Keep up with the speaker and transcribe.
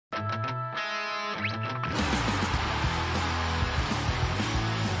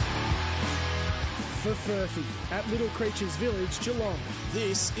for Furphy at Little Creatures Village, Geelong.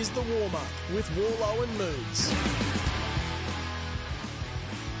 This is the warm-up with Warlow and Moons.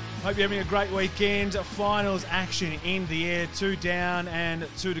 Hope you're having a great weekend. Finals action in the air. 2 down and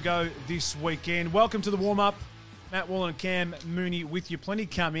 2 to go this weekend. Welcome to the warm-up. Matt Wallen and Cam Mooney with you. Plenty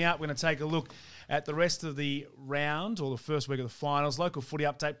coming up. We're going to take a look at the rest of the round, or the first week of the finals. Local footy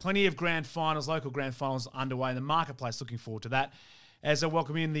update. Plenty of grand finals, local grand finals underway in the marketplace. Looking forward to that. As I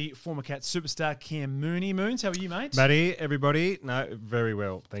welcome in the former Cats superstar, Cam Mooney. Moons, how are you, mate? Matty, everybody. No, very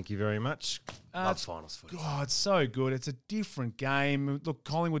well. Thank you very much. Love finals footy. God, it's so good. It's a different game. Look,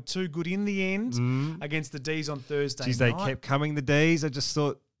 Collingwood too good in the end against the D's on Thursday night. They kept coming, the D's. I just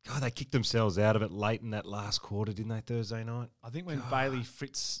thought, God, they kicked themselves out of it late in that last quarter, didn't they, Thursday night? I think when Bailey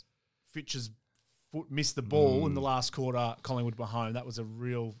Fitch's foot missed the ball in the last quarter, Collingwood were home. That was a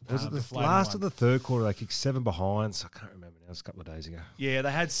real Was it the last of the third quarter? They kicked 7 behinds. I can't remember now. It was a couple of days ago. Yeah, they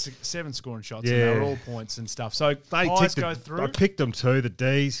had 7 scoring shots and they were all points and stuff. So they go through. I picked them too, the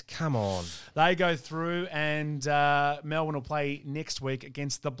D's. Come on. They go through and Melbourne will play next week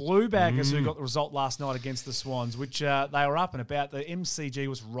against the Blue Baggers who got the result last night against the Swans, which they were up and about. The MCG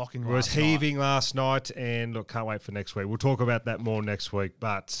was rocking last night. It was heaving last night, and look, can't wait for next week. We'll talk about that more next week,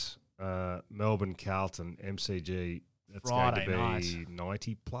 but Melbourne, Carlton, MCG, that's Friday going to be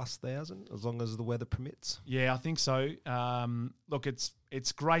night. 90+ thousand, as long as the weather permits. Yeah, I think so. Look,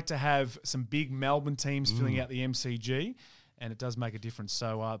 it's great to have some big Melbourne teams filling out the MCG, and it does make a difference.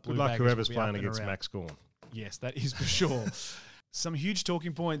 So, Blue Good luck Baggers whoever's will be playing up and against around. Max Gawn. Yes, that is for sure. Some huge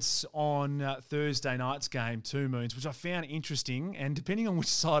talking points on Thursday night's game, 2 Moons, which I found interesting. And depending on which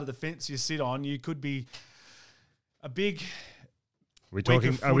side of the fence you sit on, you could be a big...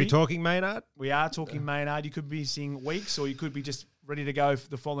 Are we talking Maynard? We are talking Maynard. You could be seeing weeks, or you could be just ready to go for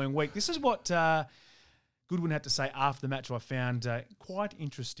the following week. This is what Goodwin had to say after the match, I found quite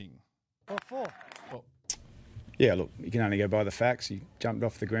interesting. What for? Well, yeah, look, you can only go by the facts. He jumped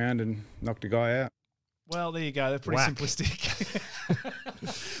off the ground and knocked a guy out. Well, there you go. They're pretty Whack. simplistic.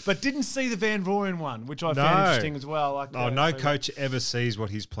 But didn't see the Van Rooyen one, which I found interesting as well. No coach ever sees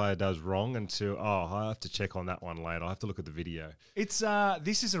what his player does wrong until, I have to check on that one later. I have to look at the video. It's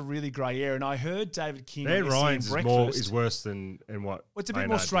this is a really grey area, and I heard David King Van on Ryan's SEN Breakfast. is worse than what. Well, it's a bit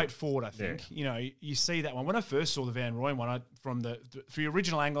more straightforward, I think. Yeah. You know, you see that one. When I first saw the Van Rooyen one, from the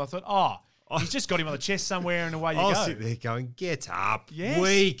original angle, I thought, he's just got him on the chest somewhere, and away you go. I'll sit there going, get up, yes.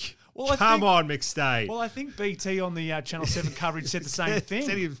 weak. Well, Come on, McStay. Well, I think BT on the Channel 7 coverage said the same thing.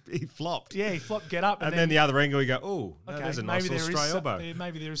 Said he flopped. Yeah, he flopped, get up. And then the other angle, you go, okay, there's a nice little stray elbow.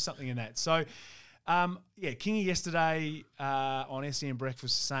 Maybe there is something in that. So, Kingy yesterday on SEN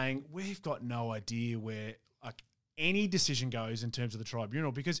Breakfast saying, we've got no idea where any decision goes in terms of the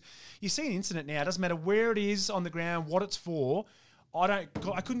tribunal, because you see an incident now, it doesn't matter where it is on the ground, what it's for. I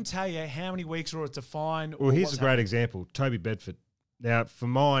couldn't tell you how many weeks or it's a fine. Well, here's a great example. Toby Bedford. Now, for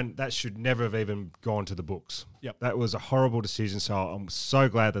mine, that should never have even gone to the books. Yep. That was a horrible decision, so I'm so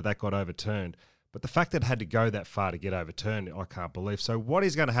glad that got overturned. But the fact that it had to go that far to get overturned, I can't believe. So what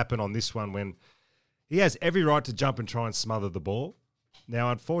is going to happen on this one when he has every right to jump and try and smother the ball?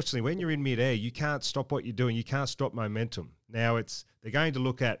 Now, unfortunately, when you're in midair, you can't stop what you're doing. You can't stop momentum. Now, they're going to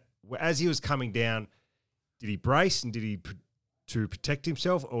look at, as he was coming down, did he brace and did he to protect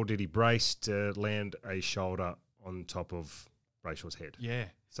himself, or did he brace to land a shoulder on top of Brayshaw's head? Yeah.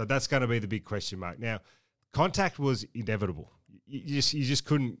 So that's going to be the big question mark. Now, contact was inevitable. You just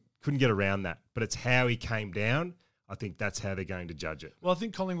couldn't get around that. But it's how he came down. I think that's how they're going to judge it. Well, I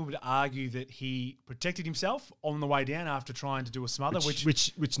think Collingwood would argue that he protected himself on the way down after trying to do a smother,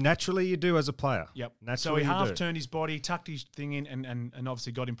 which naturally you do as a player. Yep. Naturally so he half turned his body, tucked his thing in, and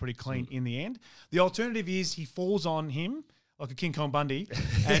obviously got him pretty clean in the end. The alternative is he falls on him like a King Kong Bundy,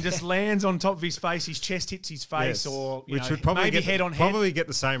 and just lands on top of his face. His chest hits his face, or would probably maybe head on head. Probably get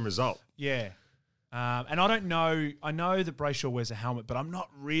the same result. Yeah, and I don't know. I know that Brayshaw wears a helmet, but I'm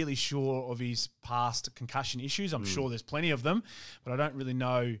not really sure of his past concussion issues. I'm sure there's plenty of them, but I don't really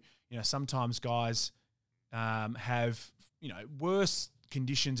know. You know, sometimes guys have worse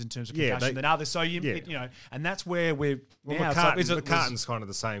conditions in terms of concussion than others. So and that's where we're now. McCartan's kind of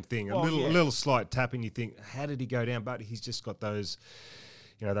the same thing. A little slight tapping. You think, how did he go down? But he's just got those,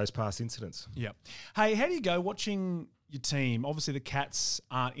 those past incidents. Yeah. Hey, how do you go watching your team? Obviously, the Cats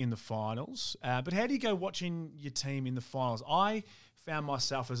aren't in the finals, but how do you go watching your team in the finals? I found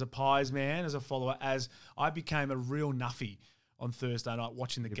myself as a Pies man, as a follower, as I became a real nuffy on Thursday night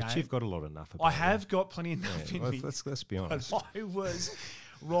watching the game. But you've got a lot of nuff. I have got plenty of nuff in me. Let's be honest. I was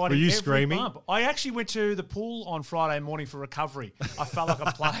riding Were you every screaming? bump. I actually went to the pool on Friday morning for recovery. I felt like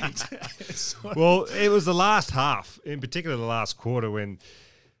I played. Well, it was the last half, in particular the last quarter, when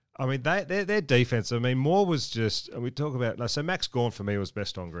I mean, their defense. I mean, Moore was just. And we talk about so Max Gawn for me was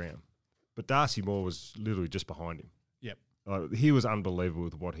best on ground, but Darcy Moore was literally just behind him. Yep. He was unbelievable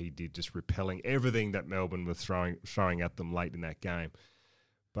with what he did, just repelling everything that Melbourne were throwing at them late in that game.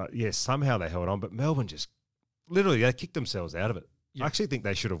 But yes, somehow they held on. But Melbourne just literally they kicked themselves out of it. Yep. I actually think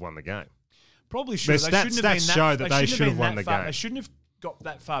they should have won the game. Probably should. Stats show that they should have won the game. They shouldn't have got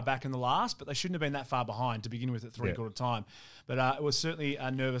that far back in the last, but they shouldn't have been that far behind to begin with at three-quarter time. But it was certainly a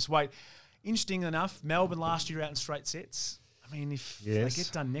nervous wait. Interesting enough, Melbourne last year out in straight sets. I mean, if they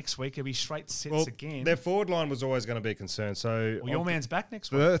get done next week, it'll be straight sets again. Their forward line was always going to be a concern. So your man's back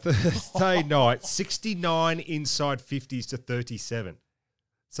next week. Thursday night, 69 inside 50s to 37.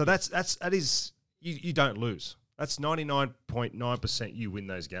 So that is you don't lose. That's 99.9% you win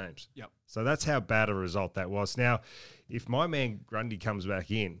those games. Yep. So that's how bad a result that was. Now, if my man Grundy comes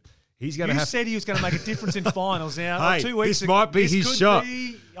back in, he's going to have... You said he was going to make a difference in finals. Now, 2 weeks this might be his shot.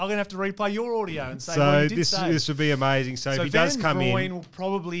 I'm going to have to replay your audio and say what he did say. This would be amazing. So if he does come in... Van Rooyen will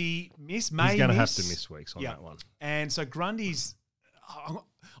probably miss, he's going to have to miss weeks on that one. And so Grundy's...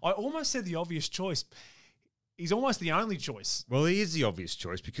 I almost said the obvious choice. He's almost the only choice. Well, he is the obvious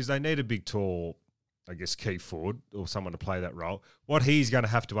choice because they need a big, tall... I guess, key forward or someone to play that role. What he's going to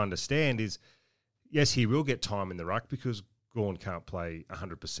have to understand is, yes, he will get time in the ruck because Gawn can't play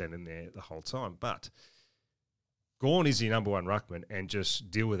 100% in there the whole time. But Gawn is your number one ruckman and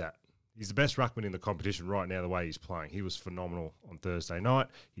just deal with that. He's the best ruckman in the competition right now the way he's playing. He was phenomenal on Thursday night.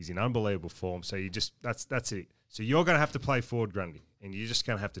 He's in unbelievable form. So that's it. So you're going to have to play forward, Grundy, and you're just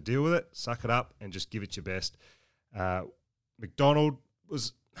going to have to deal with it, suck it up, and just give it your best. McDonald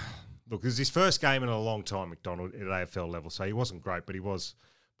was... Look, it was his first game in a long time, McDonald, at AFL level, so he wasn't great, but he was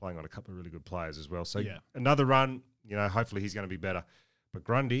playing on a couple of really good players as well. So another run, hopefully he's going to be better. But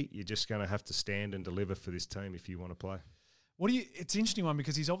Grundy, you're just going to have to stand and deliver for this team if you want to play. It's an interesting one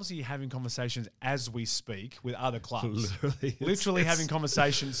because he's obviously having conversations as we speak with other clubs. Literally having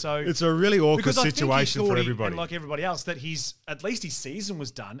conversations. So it's a really awkward situation for everybody. And like everybody else, that at least his season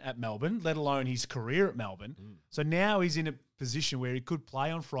was done at Melbourne, let alone his career at Melbourne. So now he's in a position where he could play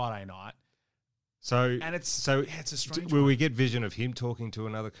on Friday night. It's a strange will we get vision of him talking to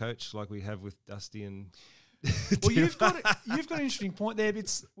another coach like we have with Dusty and... Well, you've got an interesting point there.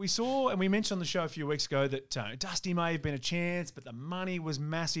 We saw and we mentioned on the show a few weeks ago that Dusty may have been a chance, but the money was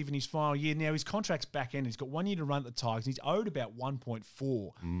massive in his final year. Now his contract's back end. He's got 1 year to run at the Tigers. He's owed about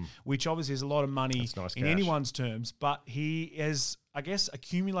 1.4, which obviously is a lot of money in anyone's terms. But he has, I guess,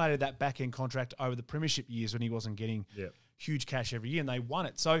 accumulated that back end contract over the premiership years when he wasn't getting huge cash every year, and they won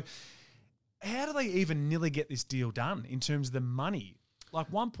it. So how do they even nearly get this deal done in terms of the money? Like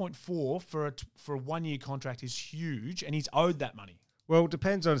 1.4 for a 1 year contract is huge, and he's owed that money. Well, it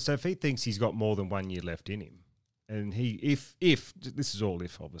depends on. So if he thinks he's got more than 1 year left in him, and if this is all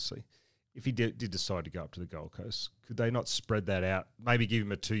if obviously, if he did decide to go up to the Gold Coast, could they not spread that out? Maybe give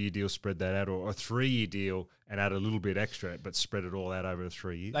him a 2 year deal, spread that out, or a 3 year deal and add a little bit extra, but spread it all out over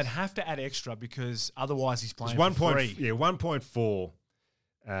 3 years. They'd have to add extra because otherwise he's playing for free. 1.4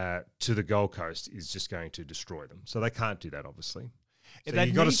 to the Gold Coast is just going to destroy them. So they can't do that, obviously. So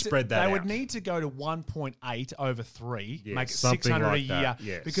you've got to spread that out. They would need to go to 1.8 over 3, make it 600 like a year,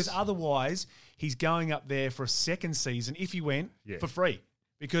 yes. Because otherwise he's going up there for a second season if he went for free.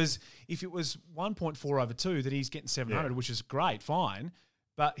 Because if it was 1.4 over 2, then he's getting 700, which is great, fine,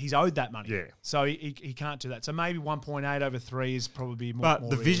 but he's owed that money. Yeah. So he can't do that. So maybe 1.8 over 3 is probably more But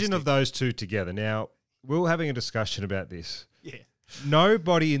the realistic. vision of those two together. Now, we were having a discussion about this. Yeah.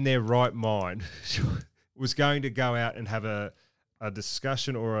 Nobody in their right mind was going to go out and have a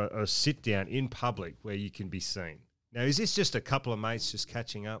discussion or a sit down in public where you can be seen. Now, is this just a couple of mates just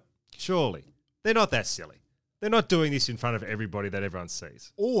catching up? Surely. They're not that silly. They're not doing this in front of everybody that everyone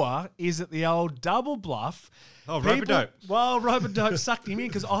sees. Or is it the old double bluff? Oh, Robodope. Well, Robodope sucked him in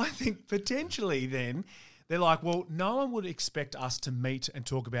because I think potentially then they're like, well, no one would expect us to meet and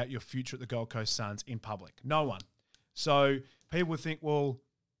talk about your future at the Gold Coast Suns in public. No one. So people would think, well,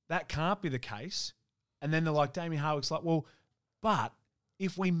 that can't be the case. And then they're like, Damien Hardwick's like, well, but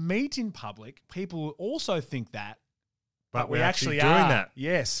if we meet in public, people will also think that. But we actually are doing that.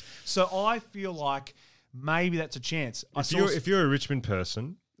 Yes. So I feel like maybe that's a chance. If you're a Richmond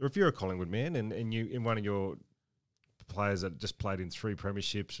person, or if you're a Collingwood man, and you in one of your players that just played in 3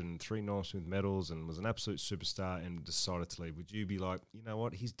 premierships and 3 Norm Smith medals and was an absolute superstar and decided to leave, would you be like, you know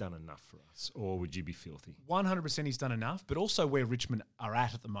what, he's done enough for us? Or would you be filthy? 100% he's done enough, but also where Richmond are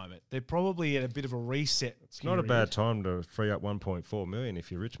at the moment. They're probably at a bit of a reset. It's not a bad time to free up 1.4 million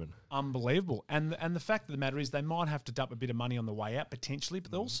if you're Richmond. Unbelievable. And the fact of the matter is they might have to dump a bit of money on the way out potentially,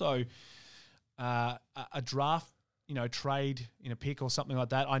 but also a draft trade in a pick or something like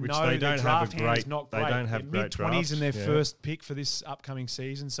that. I Which know they their don't have draft a hand is great- not they great. don't have They're great mid-20s in their drafts, yeah. first pick for this upcoming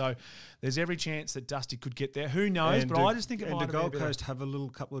season. So there's every chance that Dusty could get there. Who knows? But I just think it might And have the Gold been a bit Coast have a little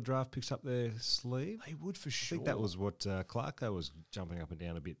couple of draft picks up their sleeve. They would for I sure. think that was what Clarko was jumping up and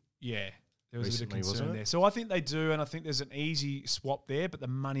down a bit. Yeah, there was Recently, a bit of wasn't concern it? there. So I think they do, and I think there's an easy swap there, but the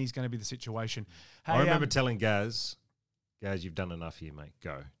money's going to be the situation. Hey, I remember telling Gaz, you've done enough here, mate.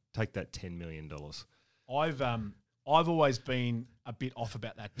 Go. Take that $10 million. I've always been a bit off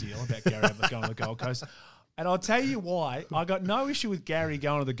about that deal, about Gary Ablett going to the Gold Coast. And I'll tell you why. I got no issue with Gary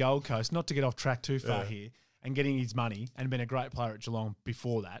going to the Gold Coast, not to get off track too far here, and getting his money and been a great player at Geelong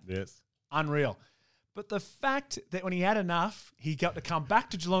before that. Yes. Unreal. But the fact that when he had enough, he got to come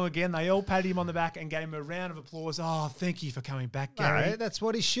back to Geelong again. They all patted him on the back and gave him a round of applause. Oh, thank you for coming back, Gary. No, that's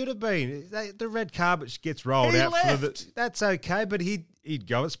what he should have been. The red carpet gets rolled He out left. that's okay, but he'd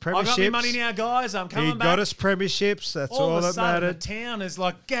go us I premierships. got my money now, guys. I'm coming He back. got us premierships. That's all all of a that sudden, mattered. the town is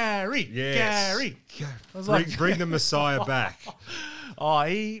like, Gary, Yes. Gary. I was like, Bring the Messiah back. Oh,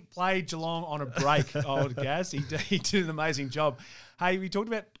 he played Geelong on a break, old Gaz. He did an amazing job. Hey, we talked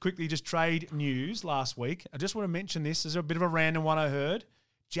about quickly just trade news last week. I just want to mention this. There's a bit of a random one I heard.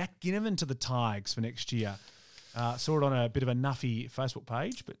 Jack Ginnivan to the Tigers for next year. Saw it on a bit of a nuffy Facebook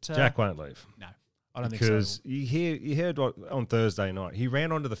page. But Jack won't leave. No, I don't think so. Because you heard what, on Thursday night, he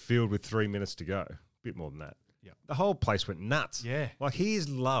ran onto the field with 3 minutes to go. A bit more than that. Yep. The whole place went nuts. Yeah. Like, he is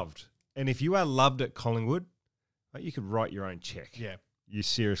loved. And if you are loved at Collingwood, mate, you could write your own check. Yeah. You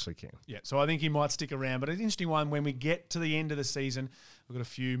seriously can. Yeah, so I think he might stick around. But it's an interesting one when we get to the end of the season. We've got a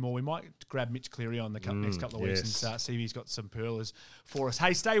few more. We might grab Mitch Cleary on the next couple of weeks yes. and see if he's got some pearlers for us.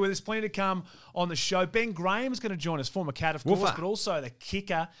 Hey, stay with us. Plenty to come on the show. Ben Graham's going to join us, former Cat, of course, Woofer. but also the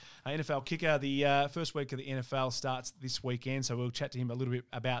kicker, NFL kicker. The first week of the NFL starts this weekend, so we'll chat to him a little bit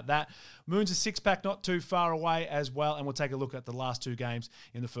about that. Moon's a six-pack not too far away as well, and we'll take a look at the last two games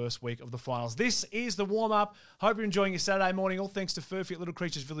in the first week of the finals. This is the warm-up. Hope you're enjoying your Saturday morning. All thanks to Furphy at Little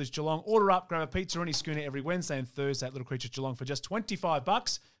Creatures Village Geelong. Order up, grab a pizza or any schooner every Wednesday and Thursday at Little Creatures Geelong for just $25.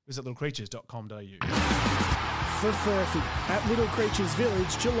 Visit littlecreatures.com.au. For Furphy at Little Creatures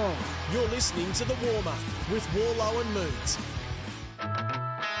Village, Geelong. You're listening to The Warm-Up with Warlow and Moons.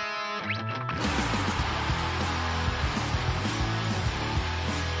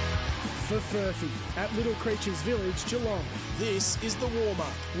 For Furphy at Little Creatures Village, Geelong. This is The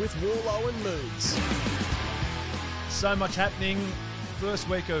Warm-Up with Warlow and Moons. So much happening. First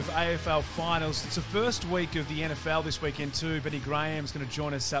week of AFL finals. It's the first week of the NFL this weekend too. Benny Graham's going to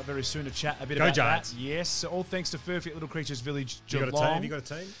join us up very soon to chat a bit Go about Giants. that. Yes, all thanks to Furphy at Little Creatures Village, You Geelong. got a team? Have you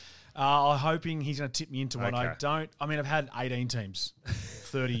got a team? I'm hoping he's going to tip me into one. I Okay. don't. I mean, I've had 18 teams,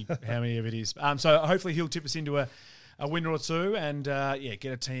 30, how many of it is. So hopefully he'll tip us into a winner or two and, get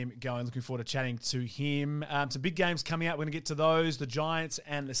a team going. Looking forward to chatting to him. Some big games coming out. We're going to get to those. The Giants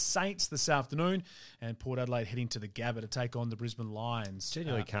and the Saints this afternoon. And Port Adelaide heading to the Gabba to take on the Brisbane Lions.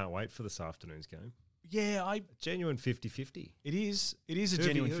 Genuinely can't wait for this afternoon's game. Yeah, Genuine 50-50. it is. It is a Who have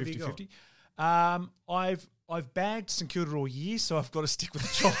you- genuine who have you 50-50. I've bagged St Kilda all year, so I've got to stick with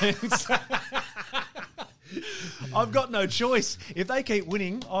the Giants. I've got no choice. If they keep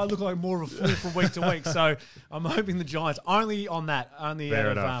winning, I look like more of a fool from week to week. So I'm hoping the Giants, only on that, only Fair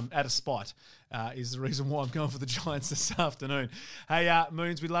out enough. of spite, is the reason why I'm going for the Giants this afternoon. Hey,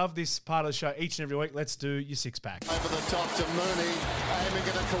 Moons, we love this part of the show each and every week. Let's do your six-pack. Over the top to Mooney, aiming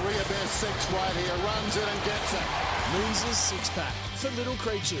at a career best six right here, runs it and gets it. Moons' six-pack for Little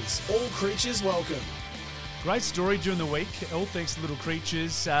Creatures. All creatures welcome. Great story during the week. All thanks to Little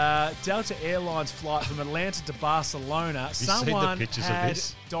Creatures. Delta Airlines flight from Atlanta to Barcelona. you seen the Someone pictures of had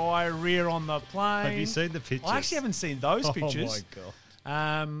this? diarrhea on the plane. Have you seen the pictures? I actually haven't seen those pictures. Oh, my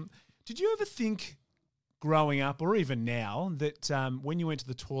God. Did you ever think growing up or even now that when you went to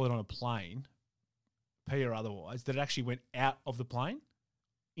the toilet on a plane, pee or otherwise, that it actually went out of the plane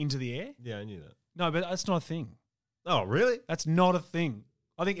into the air? Yeah, I knew that. No, but that's not a thing. Oh, really? That's not a thing.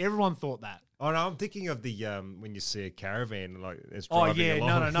 I think everyone thought that. Oh, no, I'm thinking of the when you see a caravan like it's Oh, driving yeah,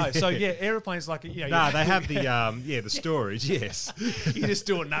 along. no. So, yeah, airplanes like, you know. Nah, you- they have the the storage. Yes. You just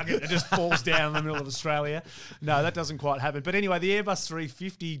do a nugget, it just falls down in the middle of Australia. No, that doesn't quite happen. But anyway, the Airbus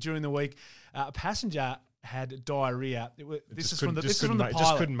 350 during the week, a passenger had diarrhea. This is from the pilot.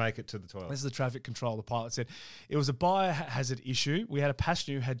 Just couldn't make it to the toilet. This is the traffic control. The pilot said it was a biohazard issue. We had a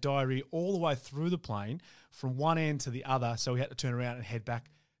passenger who had diarrhea all the way through the plane from one end to the other, so we had to turn around and head back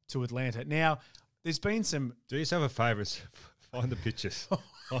to Atlanta. Now, there's been some... Do yourself a favour. Find the pictures.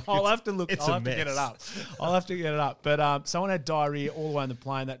 I'll have to look. It's I'll a have to get it mess. up. I'll have to get it up. But someone had diarrhea all the way on the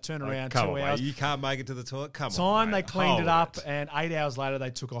plane. That turned around 2 Come on, hours. mate. You can't make it to the toilet? Come on, Time mate. they cleaned it up, Hold and 8 hours later they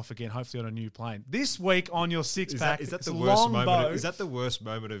took off again. Hopefully on a new plane. This week on your six pack, Is that it's the worst long moment? bow. Is that the worst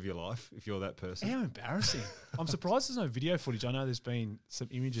moment of your life if you're that person? How embarrassing! I'm surprised there's no video footage. I know there's been some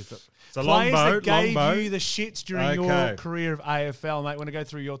images, but It's a long players bow, that gave long bow. you the shits during your Okay. career of AFL, mate. Want to go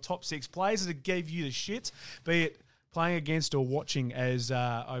through your top 6 players that gave you the shits, be it playing against or watching as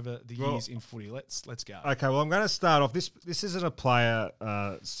over the years in footy. Let's go. Okay, well, I'm going to start off. This isn't a player,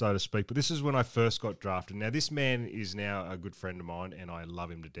 so to speak, but this is when I first got drafted. Now, this man is now a good friend of mine, and I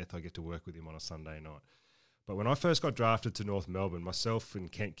love him to death. I get to work with him on a Sunday night. But when I first got drafted to North Melbourne, myself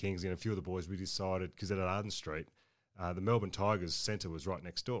and Kent Kingsley and a few of the boys, we decided, because at Arden Street, the Melbourne Tigers centre was right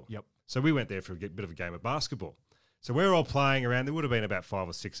next door. Yep. So we went there for a bit of a game of basketball. So we're all playing around. There would have been about 5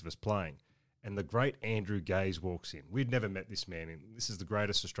 or 6 of us playing. And the great Andrew Gaze walks in. We'd never met this man. This is the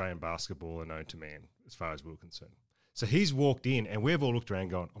greatest Australian basketballer known to man, as far as we're concerned. So he's walked in, and we've all looked around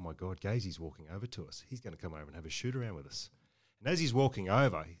going, oh, my God, Gazy's walking over to us. He's going to come over and have a shoot around with us. And as he's walking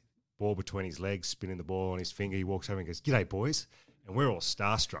over, ball between his legs, spinning the ball on his finger, he walks over and goes, g'day, boys. And we're all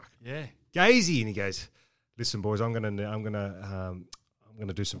starstruck. Yeah. Gazy, and he goes, listen, boys, I'm gonna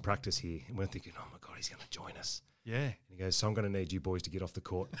do some practice here. And we're thinking, oh, my God, he's going to join us. Yeah. And he goes, so I'm going to need you boys to get off the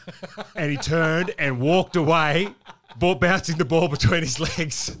court. And he turned and walked away, bouncing the ball between his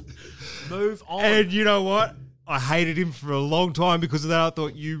legs. Move on. And you know what? I hated him for a long time because of that. I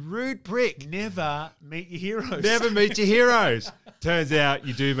thought, you rude prick. Never meet your heroes. Never meet your heroes. Turns out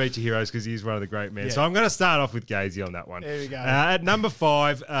you do meet your heroes because he's one of the great men. Yeah. So I'm going to start off with Gazy on that one. There we go. At number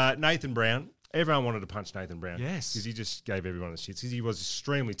 5, Nathan Brown. Everyone wanted to punch Nathan Brown. Yes. Because he just gave everyone the shits. Because he was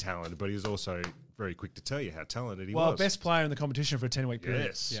extremely talented, but he was also very quick to tell you how talented he was. Well, best player in the competition for a 10-week period.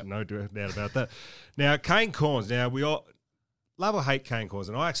 Yes, Yep. no doubt about that. Now, Kane Corns. Now, we all love or hate Kane Corns,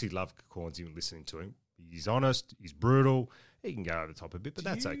 and I actually love Corns even listening to him. He's honest. He's brutal. He can go over the top a bit, but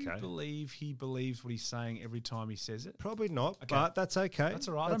that's Do you okay. believe he believes what he's saying every time he says it? Probably not, Okay. but that's okay. That's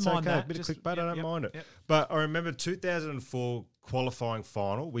all right. I That's don't mind okay. that. A bit Just- of clickbait, I yep, don't yep, mind it. yep. But I remember 2004 qualifying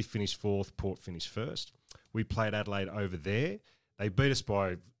final. We finished 4th. Port finished 1st. We played Adelaide over there. They beat us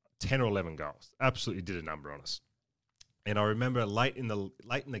by 10 or 11 goals. Absolutely did a number on us. And I remember late in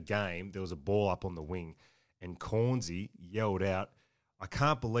the game, there was a ball up on the wing, and Cornsey yelled out, "I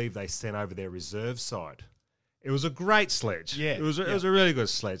can't believe they sent over their reserve side." It was a great sledge. Yeah, It was a really good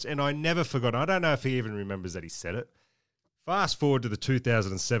sledge. And I never forgot. I don't know if he even remembers that he said it. Fast forward to the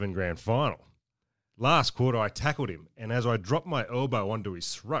 2007 grand final. Last quarter, I tackled him. And as I dropped my elbow onto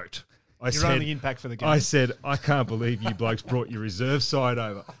his throat, Your only impact for the game. I said, I can't believe you blokes brought your reserve side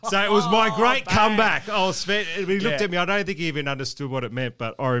over. So it was my great comeback. He looked Yeah. at me. I don't think he even understood what it meant,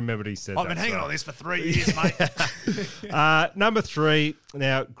 but I remembered he said I've that. been hanging so. on this for 3 years, mate. Number 3,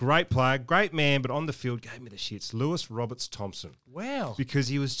 now, great player, great man, but on the field, gave me the shits. Lewis Roberts Thompson. Wow. Because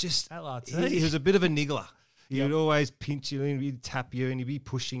he was just, LRT. he was a bit of a niggler. He would always pinch you and he'd tap you and he'd be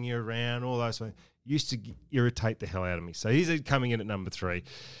pushing you around, all those things. Used to irritate the hell out of me. So he's coming in at number 3.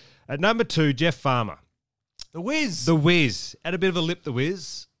 At number 2, Jeff Farmer. The Wiz. The Wiz. Had a bit of a lip, the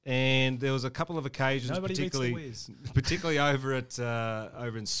Wiz. And there was a couple of occasions, Nobody beats the Wiz. particularly over in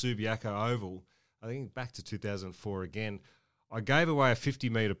Subiaco Oval, I think back to 2004 again, I gave away a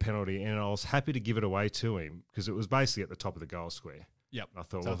 50-metre penalty and I was happy to give it away to him because it was basically at the top of the goal square. Yep. I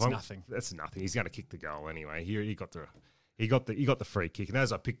thought, So well, it's nothing. That's nothing. He's going to kick the goal anyway. He got the free kick, and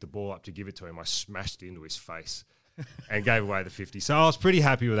as I picked the ball up to give it to him, I smashed it into his face and gave away the 50. So I was pretty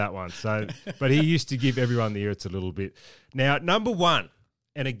happy with that one. So, but he used to give everyone the irrits a little bit. Now, number 1,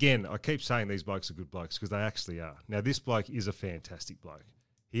 and again, I keep saying these blokes are good blokes because they actually are. Now, this bloke is a fantastic bloke.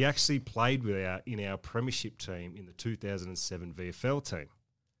 He actually played in our premiership team in the 2007 VFL team.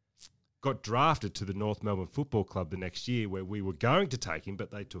 Got drafted to the North Melbourne Football Club the next year where we were going to take him,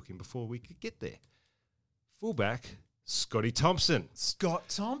 but they took him before we could get there. Fullback, Scotty Thompson. Scott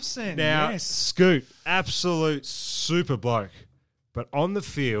Thompson. Now, yes. Scoot, absolute super bloke. But on the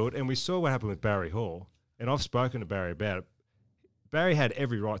field, and we saw what happened with Barry Hall, and I've spoken to Barry about it, Barry had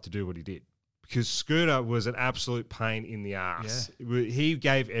every right to do what he did because Scooter was an absolute pain in the arse. Yeah. He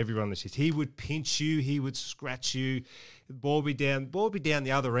gave everyone the shit. He would pinch you. He would scratch you. The ball would be down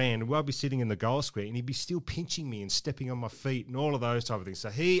the other end, and I'd be sitting in the goal square, and he'd be still pinching me and stepping on my feet and all of those type of things. So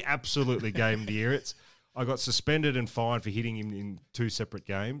he absolutely gave him the irrits. I got suspended and fined for hitting him in 2 separate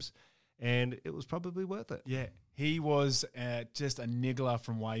games, and it was probably worth it. Yeah. He was just a niggler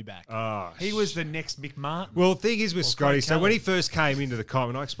from way back. Oh, he was the next Mick Martin. Well, the thing is with Scotty, Craig so when Kelly. he first came into the comp,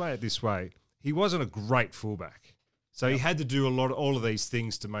 and I explain it this way, he wasn't a great fullback. So he had to do all of these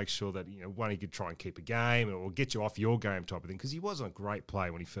things to make sure that, one, he could try and keep a game or get you off your game type of thing, because he wasn't a great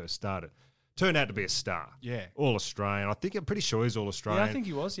player when he first started. Turned out to be a star. Yeah. All-Australian. I'm pretty sure he's All-Australian. Yeah, I think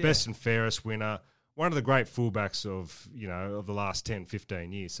he was, yeah. Best and fairest winner. One of the great fullbacks of the last 10,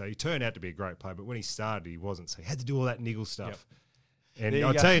 15 years. So he turned out to be a great player, but when he started, he wasn't. So he had to do all that niggle stuff. Yep. And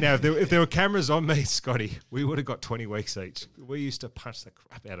I'll tell you now, if there were cameras on me, Scotty, we would have got 20 weeks each. We used to punch the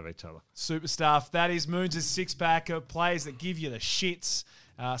crap out of each other. Super stuff. That is Moons' six-pack of players that give you the shits.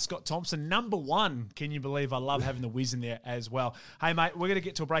 Scott Thompson, number one. Can you believe I love having the whiz in there as well? Hey, mate, we're going to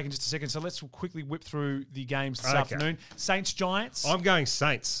get to a break in just a second, so let's quickly whip through the games this afternoon. Saints-Giants. I'm going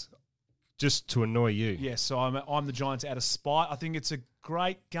Saints, just to annoy you. Yes, so I'm the Giants out of spite. I think it's a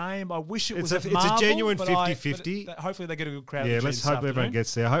great game. I wish it was it's Marvel, a genuine but 50-50. Hopefully they get a good crowd. Yeah, let's hope everyone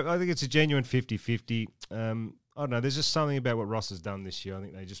gets there. I think it's a genuine 50-50. I don't know. There's just something about what Ross has done this year. I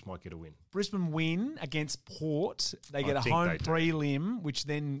think they just might get a win. Brisbane win against Port. They get a home prelim, which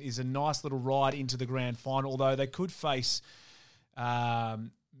then is a nice little ride into the grand final, although they could face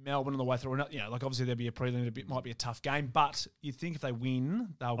Melbourne on the way through. Obviously there'll be a prelim. It might be a tough game, but you think if they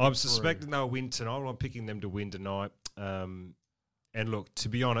win, they'll get I'm suspecting they'll win tonight. I'm picking them to win tonight. And look, to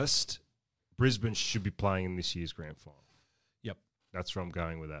be honest, Brisbane should be playing in this year's grand final. Yep. That's where I'm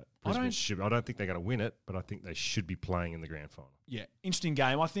going with that. I don't think they're going to win it, but I think they should be playing in the grand final. Yeah, interesting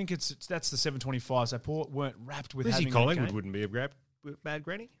game. I think that's the 7:25. So Port weren't wrapped with Lizzie having Collingwood game. wouldn't be a bad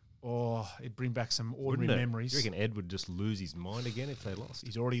granny. Oh, it'd bring back some ordinary memories. You reckon Ed would just lose his mind again if they lost?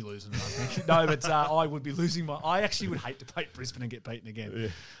 He's already losing, I think. No, but I would be losing I actually would hate to beat Brisbane and get beaten again. Yeah.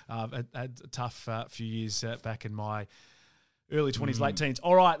 I had a tough few years back in my early 20s, late teens.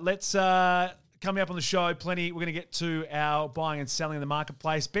 All right, let's... coming up on the show, plenty. We're going to get to our buying and selling in the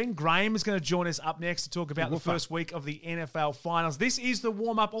marketplace. Ben Graham is going to join us up next to talk about the first week of the NFL Finals. This is the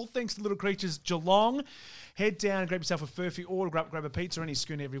warm-up, all thanks to Little Creatures Geelong. Head down and grab yourself a furphy or grab a pizza any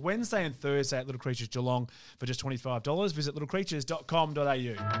schooner every Wednesday and Thursday at Little Creatures Geelong for just $25. Visit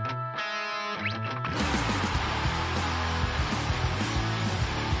littlecreatures.com.au.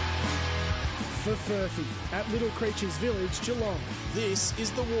 For Furphy at Little Creatures Village, Geelong. This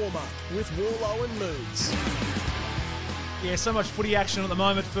is the warm-up with Warlow and Moons. Yeah, so much footy action at the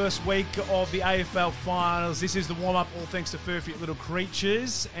moment. First week of the AFL Finals. This is the warm-up, all thanks to Furphy at Little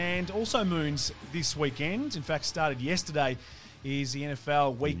Creatures. And also Moons this weekend. In fact, started yesterday is the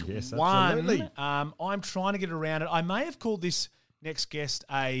NFL Week 1. Absolutely. I'm trying to get around it. I may have called this next guest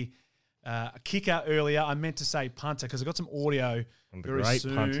a kicker earlier. I meant to say punter because I got some audio very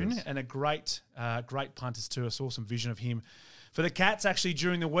soon. Punters. And a great punters too. I saw some vision of him for the Cats actually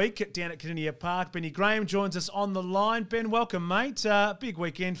during the week down at Kardinia Park. Benny Graham joins us on the line. Ben, welcome, mate. Big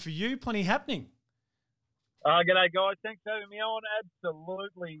weekend for you. Plenty happening. G'day, guys. Thanks for having me on.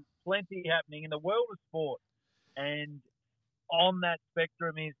 Absolutely plenty happening in the world of sport. And on that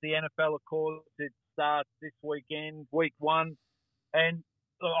spectrum is the NFL, of course. It starts this weekend, week 1. And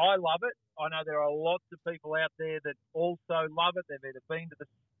look, I love it. I know there are lots of people out there that also love it. They've either been to the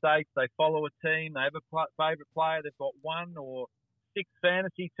States, they follow a team, they have a favourite player, they've got 1 or 6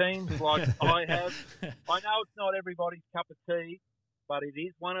 fantasy teams like I have. I know it's not everybody's cup of tea, but it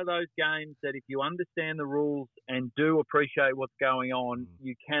is one of those games that if you understand the rules and do appreciate what's going on,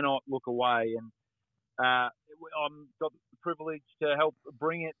 you cannot look away. And I've got the privilege to help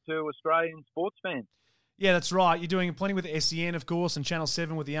bring it to Australian sports fans. Yeah, that's right. You're doing plenty with SEN, of course, and Channel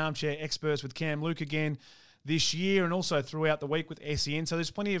 7 with the Armchair Experts with Cam Luke again this year and also throughout the week with SEN. So there's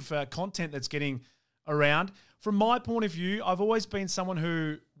plenty of content that's getting around. From my point of view, I've always been someone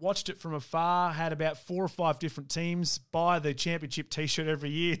who watched it from afar, had about 4 or 5 different teams, buy the championship T-shirt every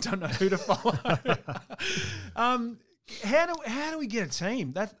year, don't know who to follow. How do we get a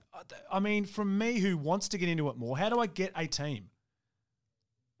team? From me who wants to get into it more, how do I get a team?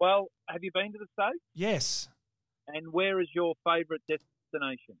 Well, have you been to the States? Yes. And where is your favourite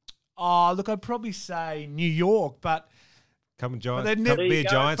destination? Oh, look, I'd probably say New York, but... Come be a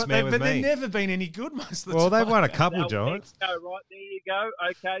Giants man with me. But they've never been any good most of the time. Well, they've won a couple, Giants. Right, there you go.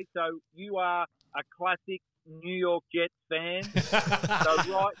 Okay, so you are a classic New York Jets fan. So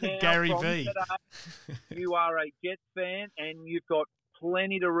right now, Gary V. Today, you are a Jets fan and you've got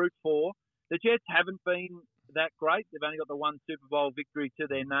plenty to root for. The Jets haven't been that great. They've only got the 1 Super Bowl victory to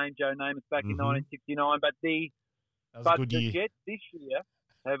their name, Joe Namath, back in 1969. But the Jets this year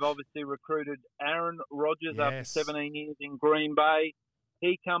have obviously recruited Aaron Rodgers after 17 years in Green Bay.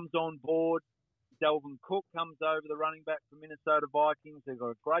 He comes on board. Dalvin Cook comes over, the running back from Minnesota Vikings. They've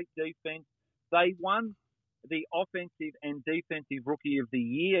got a great defense. They won the offensive and defensive rookie of the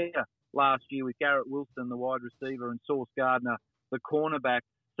year last year with Garrett Wilson, the wide receiver, and Sauce Gardner, the cornerback.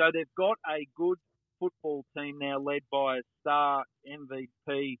 So they've got a good football team now led by a star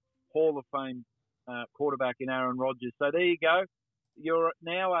MVP, Hall of Fame quarterback in Aaron Rodgers. So there you go. You're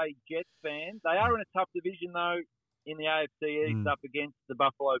now a Jets fan. They are in a tough division, though, in the AFC East up against the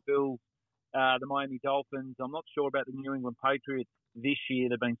Buffalo Bills, the Miami Dolphins. I'm not sure about the New England Patriots this year.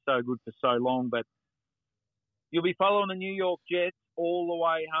 They've been so good for so long, but you'll be following the New York Jets all the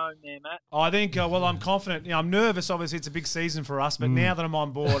way home there, Matt. I think, I'm confident. I'm nervous, obviously. It's a big season for us, but now that I'm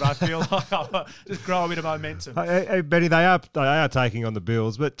on board, I feel like I'll just grow a bit of momentum. Hey, Benny, they are taking on the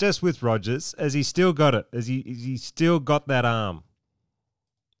Bills, but just with Rodgers, has he still got it? Has he still got that arm?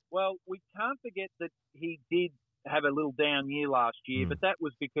 Well, we can't forget that he did have a little down year last year, but that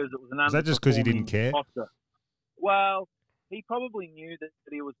was because it was an underperforming. Is that just because he didn't care? Roster. Well, he probably knew that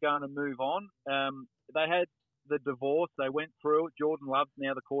he was going to move on. They had the divorce. They went through it. Jordan Love's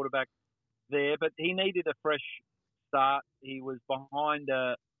now the quarterback there, but he needed a fresh start. He was behind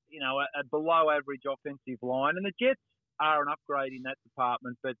a below average offensive line, and the Jets are an upgrade in that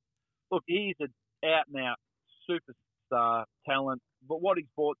department. But look, he's an out and out superstar talent. But what he's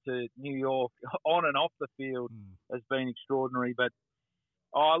brought to New York on and off the field has been extraordinary. But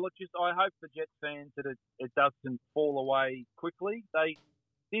I hope for Jets fans that it doesn't fall away quickly. They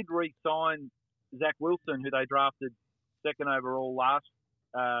did re-sign Zach Wilson, who they drafted second overall last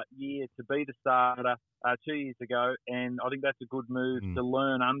year to be the starter 2 years ago, and I think that's a good move to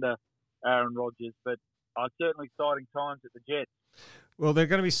learn under Aaron Rodgers. But certainly exciting times at the Jets. Well, there are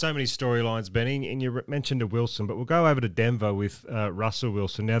going to be so many storylines, Benny, and you mentioned a Wilson, but we'll go over to Denver with Russell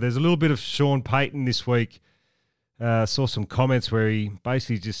Wilson. Now, there's a little bit of Sean Payton this week. Saw some comments where he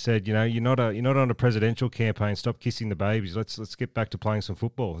basically just said, you're not on a presidential campaign. Stop kissing the babies. Let's get back to playing some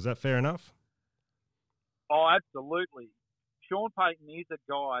football. Is that fair enough? Oh, absolutely. Sean Payton is a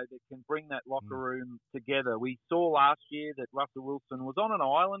guy that can bring that locker room together. We saw last year that Russell Wilson was on an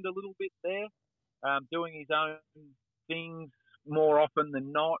island a little bit there, doing his own things more often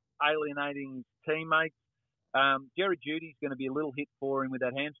than not, alienating his teammates. Jerry Jeudy's going to be a little hit for him with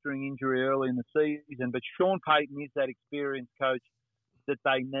that hamstring injury early in the season, but Sean Payton is that experienced coach that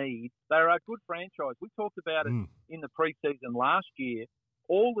they need. They're a good franchise. We talked about it in the preseason last year.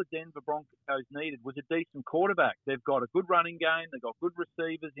 All the Denver Broncos needed was a decent quarterback. They've got a good running game. They've got good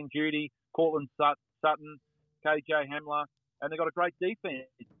receivers in Jeudy, Cortland Sutton, KJ Hamler, and they've got a great defense.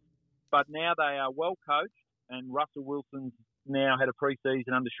 But now they are well coached, and Russell Wilson's now had a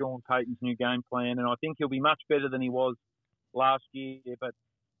preseason under Sean Payton's new game plan, and I think he'll be much better than he was last year. But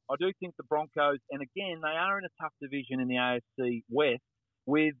I do think the Broncos, and again, they are in a tough division in the AFC West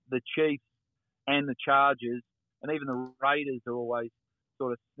with the Chiefs and the Chargers, and even the Raiders are always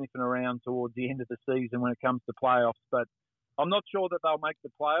sort of sniffing around towards the end of the season when it comes to playoffs. But I'm not sure that they'll make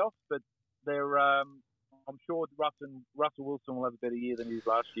the playoffs, but they're I'm sure Russell Wilson will have a better year than he did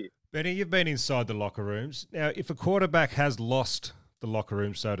last year. Benny, you've been inside the locker rooms. Now, if a quarterback has lost the locker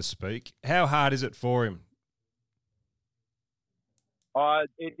room, so to speak, how hard is it for him?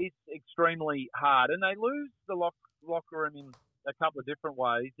 It is extremely hard, and they lose the locker room in a couple of different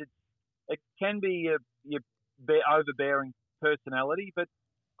ways. It can be your overbearing personality, but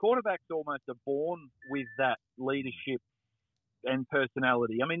quarterbacks almost are born with that leadership and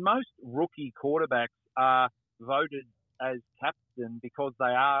personality. I mean, most rookie quarterbacks are voted as captain because they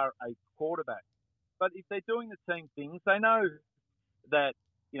are a quarterback. But if they're doing the team things, they know that,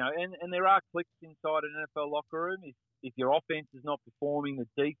 and there are clicks inside an NFL locker room. If your offense is not performing, the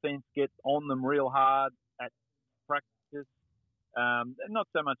defense gets on them real hard at practice. Not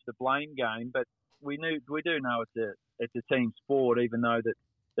so much the blame game, but we do know it's a team sport, even though that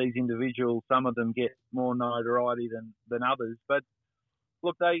these individuals, some of them get more notoriety than others. But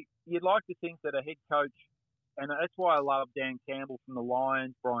look, you'd like to think that a head coach, and that's why I love Dan Campbell from the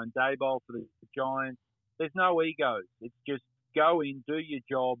Lions, Brian Daboll for the Giants. There's no egos. It's just go in, do your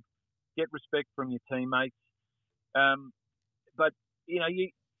job, get respect from your teammates. But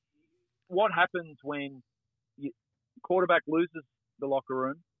what happens when quarterback loses the locker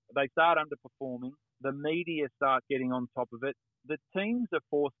room? They start underperforming. The media start getting on top of it. The teams are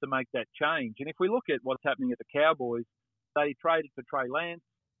forced to make that change. And if we look at what's happening at the Cowboys, they traded for Trey Lance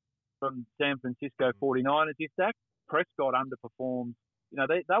from San Francisco 49ers. If Dak Prescott underperforms,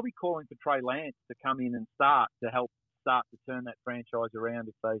 they'll be calling for Trey Lance to come in and help start to turn that franchise around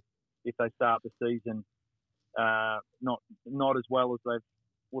if they start the season not as well as they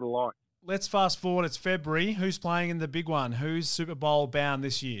would have liked. Let's fast forward. It's February. Who's playing in the big one? Who's Super Bowl bound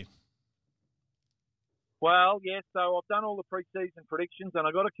this year? Well, yes. So I've done all the preseason predictions, and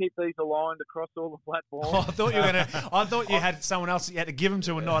I've got to keep these aligned across all the platforms. Oh, I thought you had someone else that you had to give them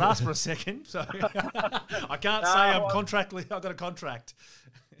to and not us for a second. So I can't say I've got a contract.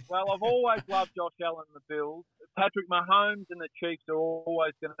 Well, I've always loved Josh Allen and the Bills. Patrick Mahomes and the Chiefs are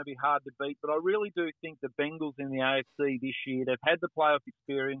always going to be hard to beat, but I really do think the Bengals in the AFC this year, they've had the playoff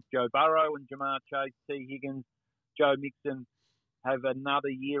experience. Joe Burrow and Jamar Chase, T. Higgins, Joe Mixon have another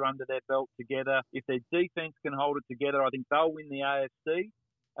year under their belt together. If their defense can hold it together, I think they'll win the AFC.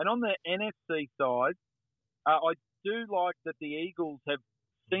 And on the NFC side, I do like that the Eagles have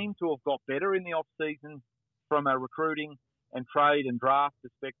seemed to have got better in the off-season from a recruiting and trade and draft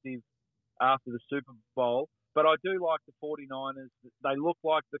perspective after the Super Bowl. But I do like the 49ers. They look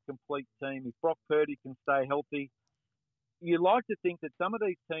like the complete team. If Brock Purdy can stay healthy, you like to think that some of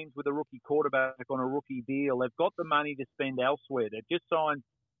these teams with a rookie quarterback on a rookie deal, they've got the money to spend elsewhere. They've just signed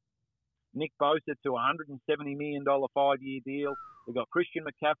Nick Bosa to a $170 million 5-year deal. They've got Christian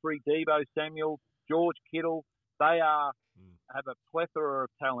McCaffrey, Deebo Samuel, George Kittle. They have a plethora of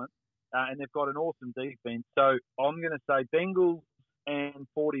talent, and they've got an awesome defense. So I'm going to say Bengals and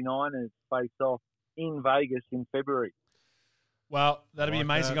 49ers face off in Vegas in February. Well, that'd be Like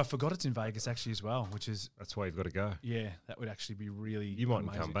amazing. that. I forgot it's in Vegas actually as well, which is, That's why you've got to go. yeah, that would actually be really You mightn't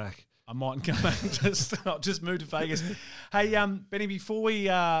amazing. come back. I mightn't come back. I'll just move to Vegas. Hey, Benny, before we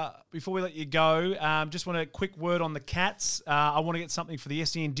let you go, just want a quick word on the Cats. I want to get something for the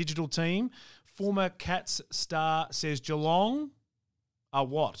SEN digital team. Former Cats star says Geelong are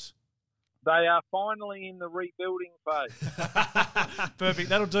what? They are finally in the rebuilding phase. Perfect.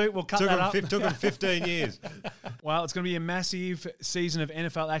 That'll do. We'll cut that up. Took them 15 years. Well, it's going to be a massive season of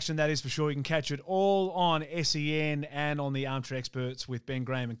NFL action, that is for sure. You can catch it all on SEN and on the Armchair Experts with Ben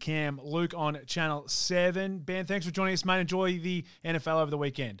Graham and Cam Luke on Channel 7. Ben, thanks for joining us, mate. Enjoy the NFL over the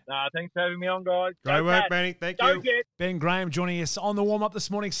weekend. Thanks for having me on, guys. Great Go work, Cats. Benny. Thank Go you. Jets. Ben Graham joining us on the warm-up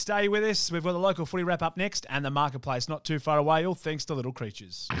this morning. Stay with us. We've got the local footy wrap up next and the marketplace not too far away, all thanks to Little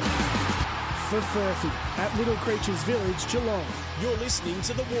Creatures. For Furphy at Little Creatures Village, Geelong. You're listening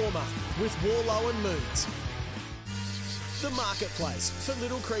to The Warm-Up with Warlow and Moods. The marketplace for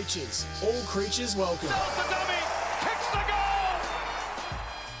little creatures. All creatures welcome.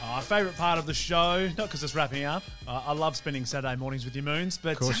 Our favourite part of the show, not because it's wrapping up. I love spending Saturday mornings with you, Moons,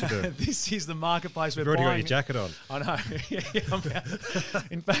 but Of course you do. this is the marketplace. You've already got your jacket on. I know.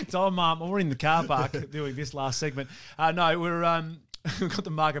 In fact, I'm already in the car park doing this last segment. No, we've got the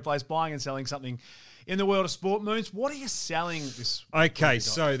marketplace, buying and selling something in the world of sport. Moons, what are you selling this week? Okay,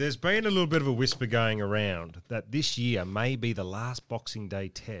 so there's been a little bit of a whisper going around that this year may be the last Boxing Day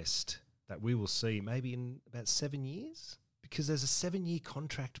test that we will see maybe in about 7 years, because there's a 7-year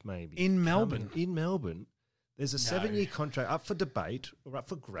contract maybe. In Melbourne? In Melbourne. There's a 7-year contract up for debate or up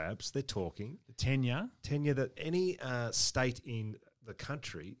for grabs. They're talking. The tenure. Tenure that any state in the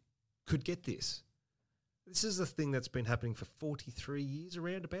country could get this. This is the thing that's been happening for 43 years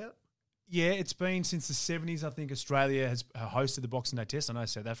around about. Yeah, it's been since the 70s. I think Australia has hosted the Boxing Day test. I know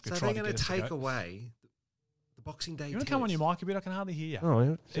South Africa So tried they're to going get to us to take go. away the Boxing Day You want test. to come on your mic a bit? I can hardly hear you.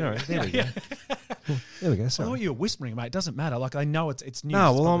 Oh, sorry. There we go. There we go. I Sorry. thought you were whispering, mate. It doesn't matter. Like, I know it's news.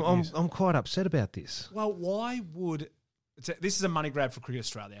 No, It's well, public news. I'm quite upset about this. Well, why would... This is a money grab for Cricket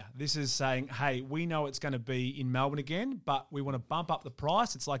Australia. This is saying, hey, we know it's going to be in Melbourne again, but we want to bump up the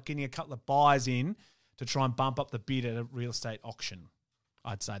price. It's like getting a couple of buys in to try and bump up the bid at a real estate auction.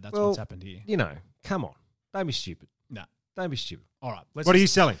 I'd say that's what's happened here. You know, come on. Don't be stupid. No. Don't be stupid. All right. What are you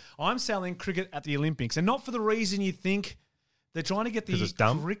selling? I'm selling cricket at the Olympics, and not for the reason you think. They're trying to get 'Cause the it's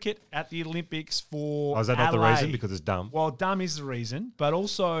dumb? cricket at the Olympics for Oh, is that not the LA. reason? Because it's dumb. Well, dumb is the reason, but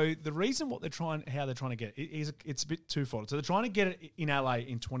also the reason how they're trying to get it is it's a bit twofold. So they're trying to get it in LA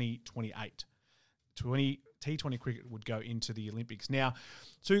in 2028. T20 cricket would go into the Olympics. Now,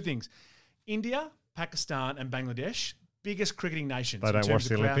 two things: India, Pakistan, and Bangladesh, biggest cricketing nations. They in don't terms watch of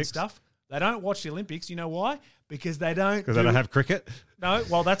the crowd Olympics? stuff. They don't watch the Olympics. You know why? Because they don't. Because they don't have cricket? No,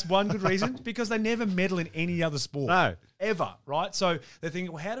 well, that's one good reason. Because they never medal in any other sport. No. Ever, right? So they're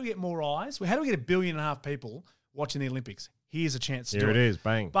thinking, well, how do we get more eyes? Well, how do we get 1.5 billion people watching the Olympics? Here's a chance to do Here it. it is.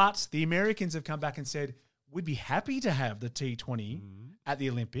 Bang. But the Americans have come back and said, we'd be happy to have the T20 at the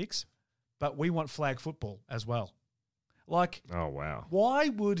Olympics, but we want flag football as well. Like, Oh, wow. why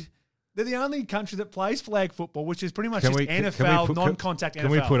would... They're the only country that plays flag football, which is pretty much Can just we- can- NFL, can we put- non-contact Can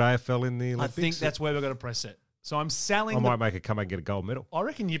NFL. we put AFL in the I Olympics? think that's where we're going to press it. So I'm selling I the might make it come and get a gold medal. I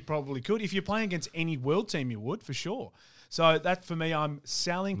reckon you probably could. If you're playing against any world team, you would, for sure. So that, for me, I'm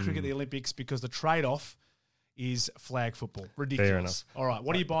selling cricket at the Olympics because the trade-off is flag football. Ridiculous. Fair enough. All right,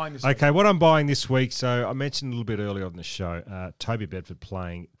 what are you buying this week? Okay, what I'm buying this week, so I mentioned a little bit earlier on the show, Toby Bedford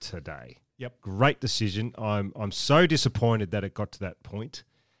playing today. Yep. Great decision. I'm so disappointed that it got to that point.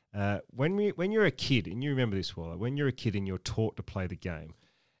 When you're a kid, and you remember this, Waller, when you're a kid and you're taught to play the game,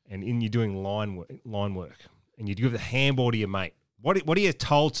 and you're doing line work, and you give the handball to your mate What are you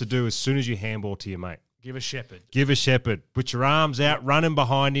told to do as soon as you handball to your mate? Give a shepherd. Give a shepherd. Put your arms out, run him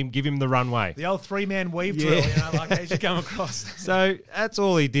behind him, give him the runway. The old 3-man weave drill, like as you come across. So that's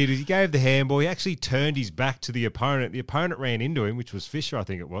all he did is he gave the handball. He actually turned his back to the opponent. The opponent ran into him, which was Fisher, I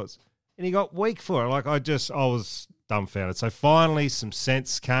think it was, and he got weak for it. Like I was dumbfounded. So finally some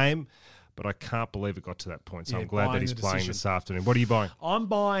sense came, but I can't believe it got to that point. So I'm glad that he's playing this afternoon. What are you buying? I'm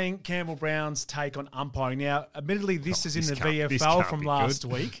buying Campbell Brown's take on umpiring. Now, admittedly, this is in the VFL from last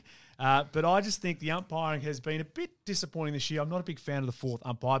week. But I just think the umpiring has been a bit disappointing this year. I'm not a big fan of the fourth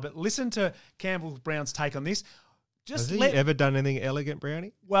umpire, but listen to Campbell Brown's take on this. Has he ever done anything elegant,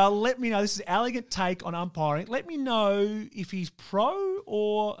 Brownie? Well, let me know. This is elegant take on umpiring. Let me know if he's pro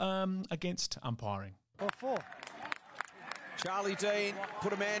or against umpiring. What for? Charlie Dean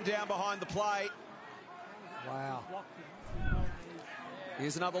put a man down behind the plate. Wow.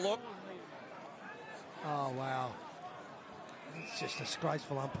 Here's another look. Oh, wow. It's just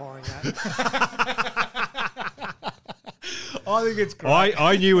disgraceful umpiring that. I think it's great.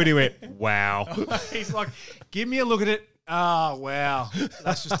 I knew when he went, wow. He's like, give me a look at it. Oh, wow.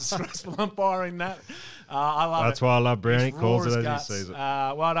 That's just disgraceful umpiring that. I love it. That's why I love Brownie. It's Calls it raw as guts. he sees it.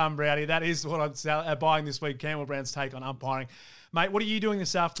 Well done, Brownie. That is what I'm buying this week, Campbell Brown's take on umpiring. Mate, what are you doing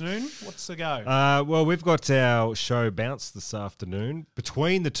this afternoon? What's the go? Well, we've got our show Bounce this afternoon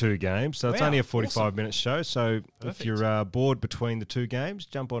between the two games. So it's only a 45-minute show. So if you're bored between the two games,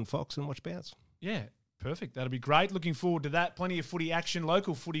 jump on Fox and watch Bounce. Yeah, perfect. That'll be great. Looking forward to that. Plenty of footy action,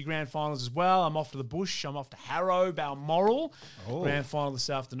 local footy grand finals as well. I'm off to the Bush. I'm off to Harrow, Balmoral. Grand final this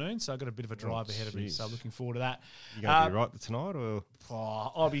afternoon. So I've got a bit of a drive ahead of me. So looking forward to that. You going to be right tonight? Or?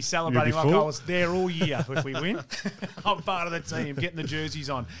 I'll be celebrating like I was there all year if we win. I'm part of the team, getting the jerseys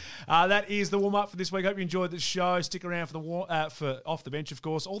on. That is the warm-up for this week. Hope you enjoyed the show. Stick around for Off the Bench, of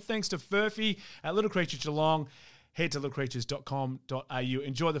course. All thanks to Furphy at Little Creatures Geelong. Head to littlecreatures.com.au.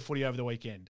 Enjoy the footy over the weekend.